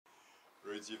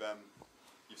Ruds,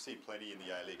 you've seen plenty in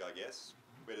the A-League, I guess.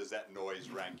 Where does that noise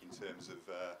rank in terms of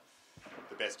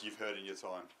the best you've heard in your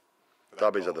time?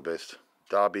 Derbies are the best.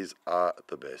 Derbies are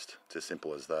the best. It's as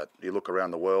simple as that. You look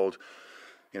around the world,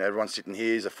 everyone sitting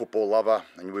here is a football lover,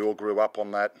 and we all grew up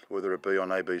on that, whether it be on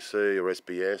ABC or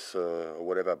SBS or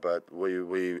whatever, but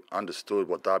we understood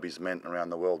what derbies meant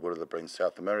around the world, whether it be in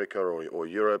South America or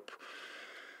Europe.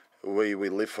 We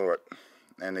live for it,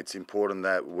 and it's important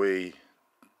that we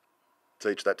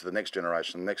teach that to the next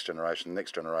generation, next generation,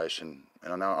 next generation.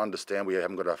 And I understand we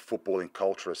haven't got a footballing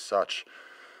culture as such,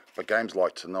 but games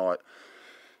like tonight,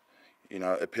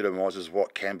 epitomises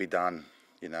what can be done,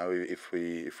 if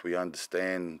we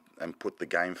understand and put the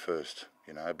game first,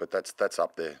 But that's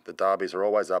up there. The derbies are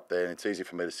always up there, and it's easy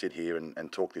for me to sit here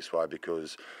and talk this way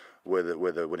because we're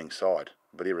the winning side.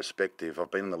 But irrespective,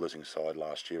 I've been on the losing side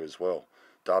last year as well.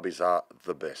 Derbies are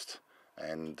the best,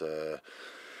 and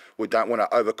we don't want to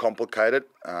overcomplicate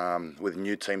it with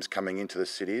new teams coming into the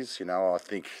cities. I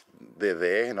think they're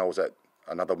there, and I was at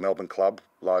another Melbourne club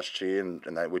last year,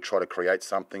 and we try to create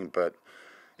something, but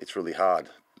it's really hard.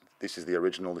 This is the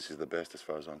original, this is the best as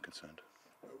far as I'm concerned.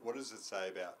 What does it say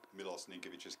about Milos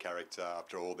Ninkovic's character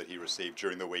after all that he received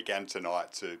during the week and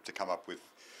tonight to come up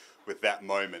with that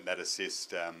moment, that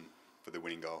assist for the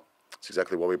winning goal? It's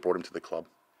exactly why we brought him to the club.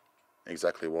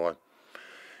 Exactly why.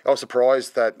 I was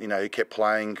surprised that, he kept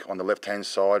playing on the left-hand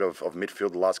side of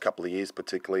midfield the last couple of years,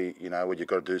 particularly, when you've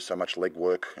got to do so much leg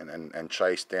work and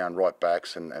chase down right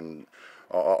backs. And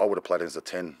I would have played him as a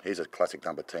 10. He's a classic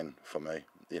number 10 for me.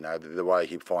 The way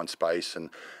he finds space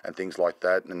and things like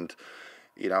that. And,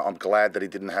 I'm glad that he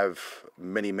didn't have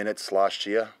many minutes last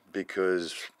year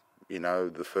because,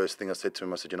 the first thing I said to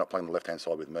him, I said, you're not playing the left-hand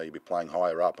side with me. You'll be playing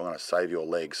higher up. I'm going to save your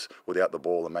legs without the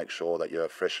ball and make sure that you're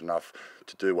fresh enough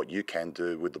to do what you can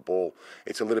do with the ball.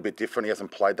 It's a little bit different. He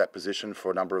hasn't played that position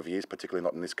for a number of years, particularly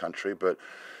not in this country. But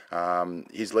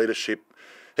his leadership,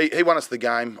 he won us the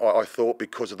game, I thought,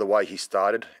 because of the way he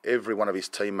started. Every one of his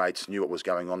teammates knew what was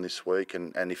going on this week.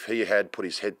 And if he had put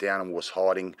his head down and was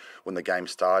hiding when the game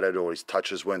started, or his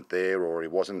touches weren't there, or he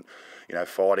wasn't,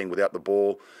 fighting without the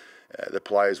ball, the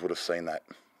players would have seen that.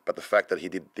 But the fact that he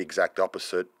did the exact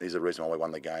opposite is the reason why we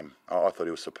won the game. I thought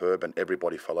he was superb, and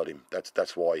everybody followed him.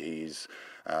 That's why he's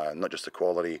not just a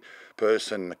quality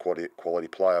person, a quality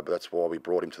player, but that's why we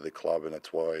brought him to the club, and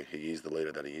that's why he is the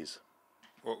leader that he is.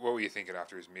 What were you thinking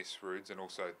after his miss, Rudes? And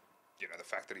also, the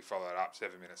fact that he followed up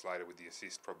 7 minutes later with the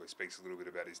assist probably speaks a little bit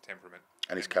about his temperament.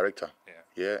 And his character.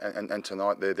 Yeah. Yeah, and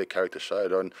tonight their character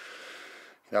showed. And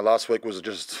last week was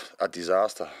just a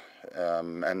disaster.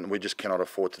 And we just cannot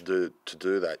afford to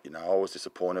do that. I was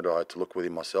disappointed. I had to look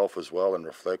within myself as well and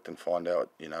reflect and find out,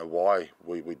 why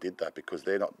we did that, because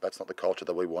that's not the culture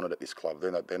that we wanted at this club.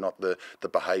 They're not the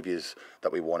behaviours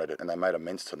that we wanted, and they made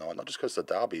amends tonight, not just because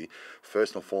it's a derby,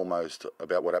 first and foremost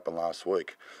about what happened last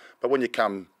week, but when you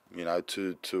come,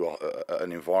 to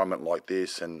an environment like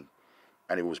this, and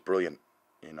it was brilliant.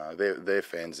 Their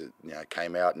fans,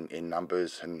 came out in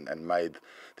numbers and made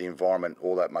the environment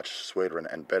all that much sweeter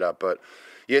and better. But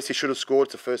yes, he should have scored.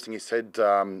 It's the first thing he said,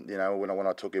 when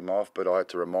I took him off. But I had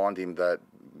to remind him that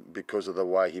because of the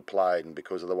way he played and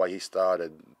because of the way he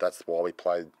started, that's why we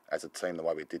played as a team the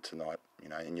way we did tonight.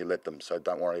 And you let them. So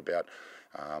don't worry about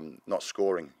not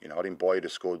scoring. I didn't buy you to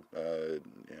score,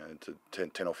 to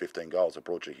 10 or 15 goals. I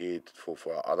brought you here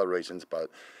for other reasons, but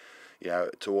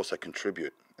to also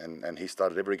contribute. And he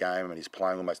started every game, and he's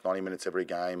playing almost 90 minutes every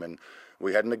game. And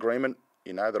we had an agreement,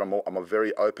 that I'm a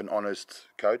very open, honest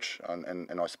coach,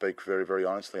 and I speak very, very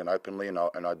honestly and openly. And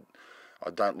I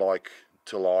don't like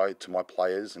to lie to my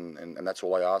players, and that's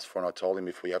all I asked for. And I told him,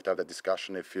 if we have to have that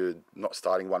discussion, if you're not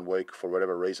starting 1 week for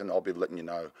whatever reason, I'll be letting you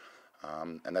know.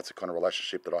 And that's the kind of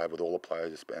relationship that I have with all the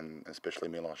players, and especially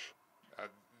Milos.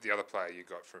 The other player you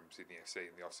got from Sydney FC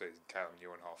in the off-season, Calum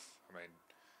Neuenhoff,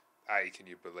 A, can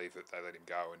you believe that they let him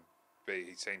go? And B,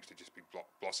 he seems to just be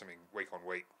blossoming week on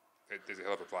week. There's a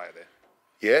hell of a player there.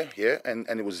 Yeah, and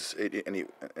it was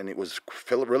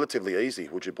relatively easy.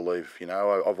 Would you believe?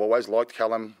 I've always liked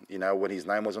Callum. When his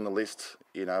name was on the list.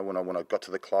 When I got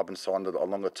to the club and signed a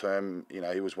longer term.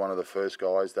 He was one of the first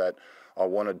guys that I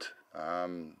wanted,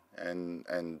 and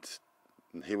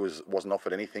he wasn't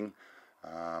offered anything.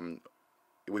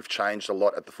 We've changed a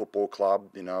lot at the football club.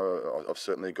 I've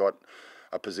certainly got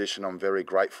a position. I'm very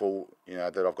grateful,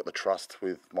 that I've got the trust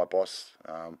with my boss,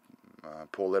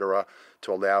 Paul Lederer,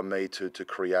 to allow me to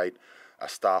create a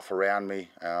staff around me,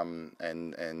 and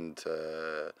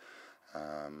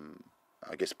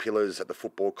I guess pillars at the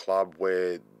football club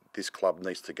where this club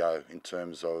needs to go in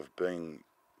terms of being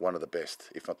one of the best,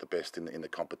 if not the best, in the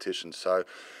competition. So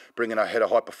bringing a head of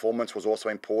high performance was also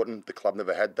important. The club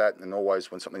never had that, and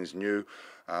always when something's new,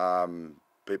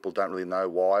 people don't really know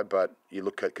why. But you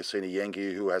look at Cassini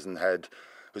Yengi,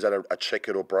 who's had a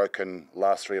checkered or broken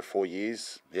last 3 or 4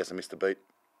 years. He hasn't missed a beat.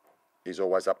 He's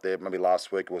always up there. Maybe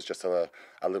last week it was just a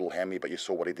little hammy, but you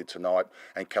saw what he did tonight.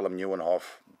 And Callum Neuenhoff,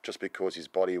 just because his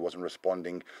body wasn't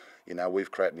responding,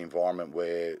 we've created an environment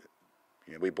where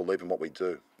we believe in what we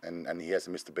do. And he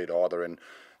hasn't missed a beat either. And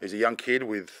he's a young kid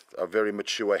with a very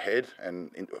mature head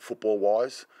and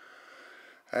football-wise.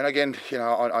 And again,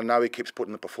 I know he keeps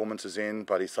putting the performances in,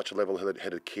 but he's such a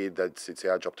level-headed kid that it's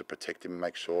our job to protect him and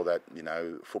make sure that,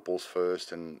 football's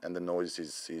first and the noise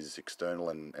is external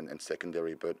and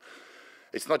secondary. But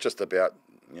it's not just about,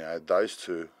 those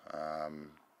two.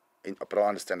 But I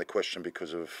understand the question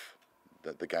because of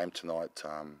the game tonight.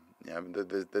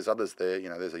 There's others there.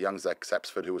 There's a young Zach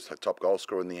Sapsford who was the top goal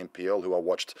scorer in the NPL, who I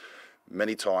watched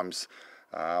many times.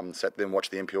 Sat there and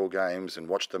watched the NPL games and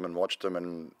watched them,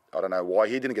 and I don't know why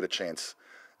he didn't get a chance,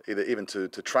 even to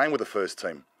train with the first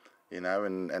team,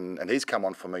 and he's come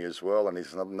on for me as well, and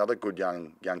he's another good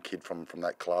young kid from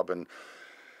that club. And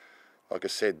like I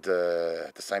said,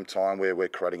 at the same time we're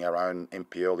creating our own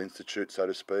NPL institute, so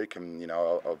to speak, and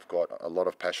I've got a lot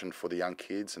of passion for the young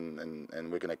kids, and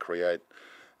we're going to create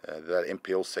that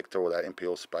NPL sector or that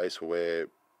NPL space where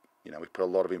we've put a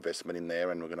lot of investment in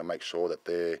there, and we're going to make sure that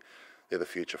they're the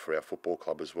future for our football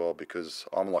club as well, because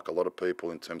I'm like a lot of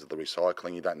people in terms of the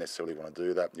recycling. You don't necessarily want to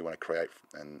do that. You want to create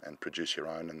and produce your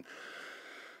own, and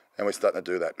we're starting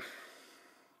to do that.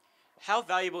 How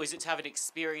valuable is it to have an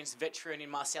experienced veteran in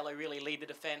Marcelo really lead the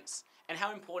defence, and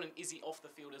how important is he off the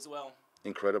field as well?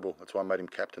 Incredible. That's why I made him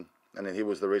captain. And then he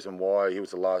was the reason why he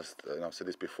was the last, and I've said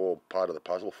this before, part of the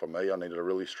puzzle for me. I needed a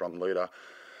really strong leader,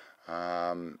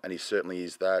 and he certainly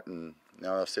is that. And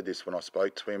I said this when I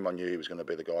spoke to him, I knew he was going to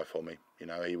be the guy for me.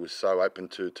 He was so open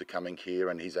to coming here,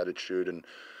 and his attitude and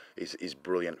he's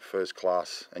brilliant, first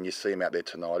class. And you see him out there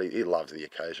tonight. He loves the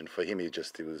occasion. For him, he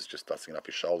was just dusting up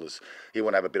his shoulders. He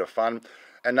want to have a bit of fun,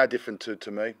 and no different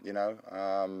to me.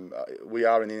 We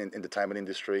are in the entertainment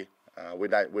industry. We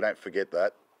don't forget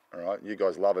that. All right, you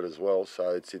guys love it as well, so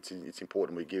it's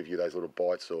important we give you those little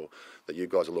bites that you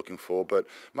guys are looking for. But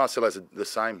Marcelo's the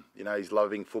same. He's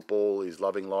loving football, he's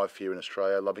loving life here in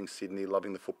Australia, loving Sydney,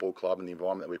 loving the football club and the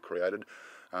environment that we've created.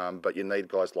 But you need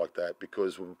guys like that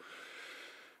because,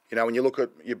 when you look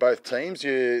at your both teams,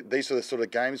 these are the sort of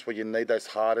games where you need those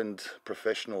hardened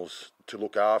professionals to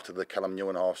look after the Callum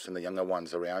Neuenhoffs and the younger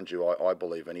ones around you. I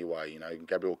believe anyway.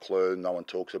 Gabriel Kleur, no one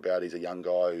talks about. He's a young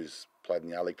guy who's played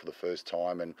in the A-League for the first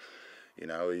time, and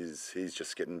he's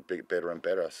just getting better and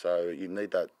better. So you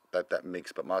need that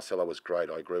mix. But Marcelo was great.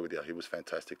 I agree with you. He was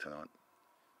fantastic tonight.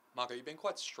 Marko, you've been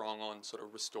quite strong on sort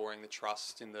of restoring the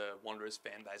trust in the Wanderers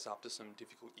fan base after some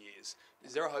difficult years.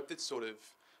 Is there a hope that sort of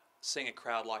seeing a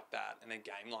crowd like that and a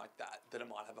game like that it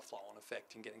might have a flow-on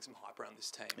effect in getting some hype around this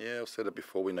team? Yeah, I've said it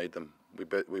before. We need them. We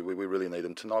really need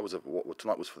them. Tonight was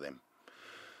for them.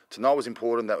 Tonight was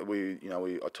important that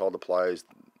I told the players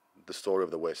the story of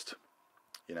the West,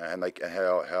 and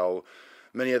how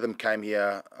many of them came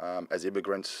here as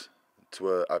immigrants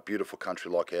to a beautiful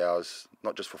country like ours,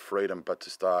 not just for freedom, but to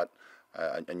start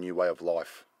a new way of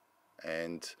life,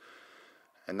 and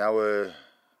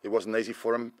it wasn't easy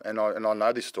for them, and I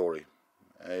know this story,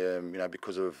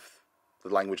 because of the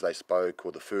language they spoke,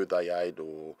 or the food they ate,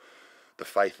 or the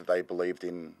faith that they believed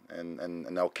in, and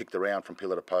they were kicked around from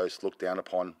pillar to post, looked down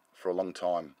upon for a long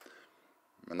time.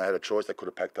 And they had a choice. They could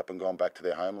have packed up and gone back to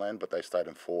their homeland, but they stayed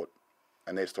and fought.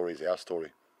 And their story is our story.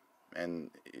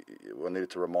 And we needed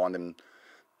to remind them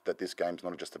that this game's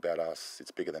not just about us.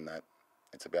 It's bigger than that.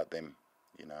 It's about them,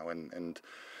 And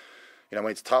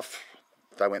when it's tough,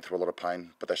 they went through a lot of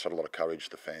pain, but they showed a lot of courage,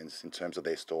 the fans, in terms of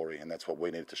their story. And that's what we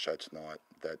needed to show tonight,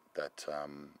 that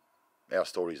our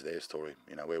story is their story.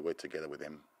 We're together with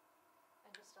them.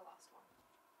 And just a last one.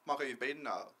 Marko, you've beaten,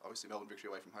 obviously, Melbourne Victory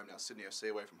away from home now, Sydney FC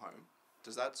away from home.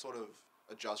 Does that sort of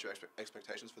adjust your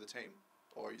expectations for the team,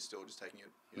 or are you still just taking it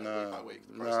week by week?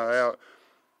 The process?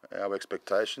 No, our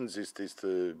expectations is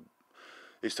to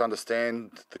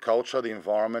understand the culture, the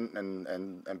environment,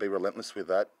 and be relentless with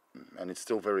that. And it's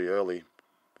still very early,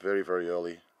 very, very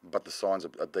early. But the signs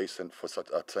are decent for such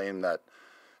a team that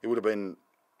it would have been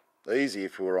easy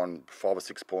if we were on 5 or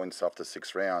 6 points after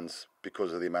 6 rounds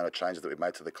because of the amount of changes that we've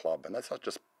made to the club. And that's not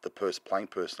just the playing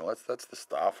personnel. That's the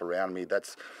staff around me.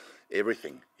 That's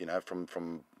everything,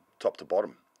 from top to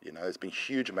bottom. There's been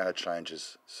huge amount of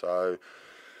changes. So,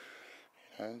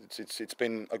 it's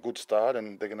been a good start,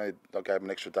 and I gave them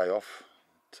an extra day off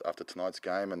after tonight's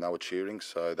game, and they were cheering,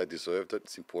 so they deserved it.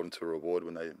 It's important to reward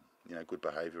when they, good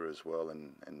behaviour as well,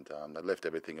 and they left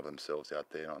everything of themselves out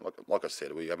there. And like I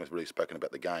said, we haven't really spoken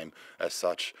about the game as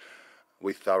such.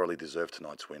 We thoroughly deserved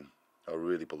tonight's win. I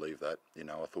really believe that. I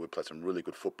thought we played some really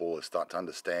good football. I start to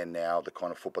understand now the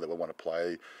kind of football that we want to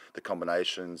play, the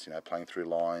combinations, playing through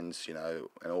lines,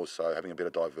 and also having a bit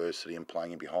of diversity and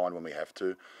playing in behind when we have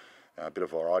to. A bit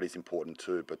of variety is important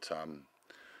too, but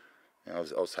I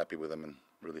was happy with them and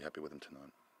really happy with them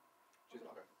tonight. Cheers,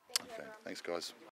 Marko. Okay, thanks guys.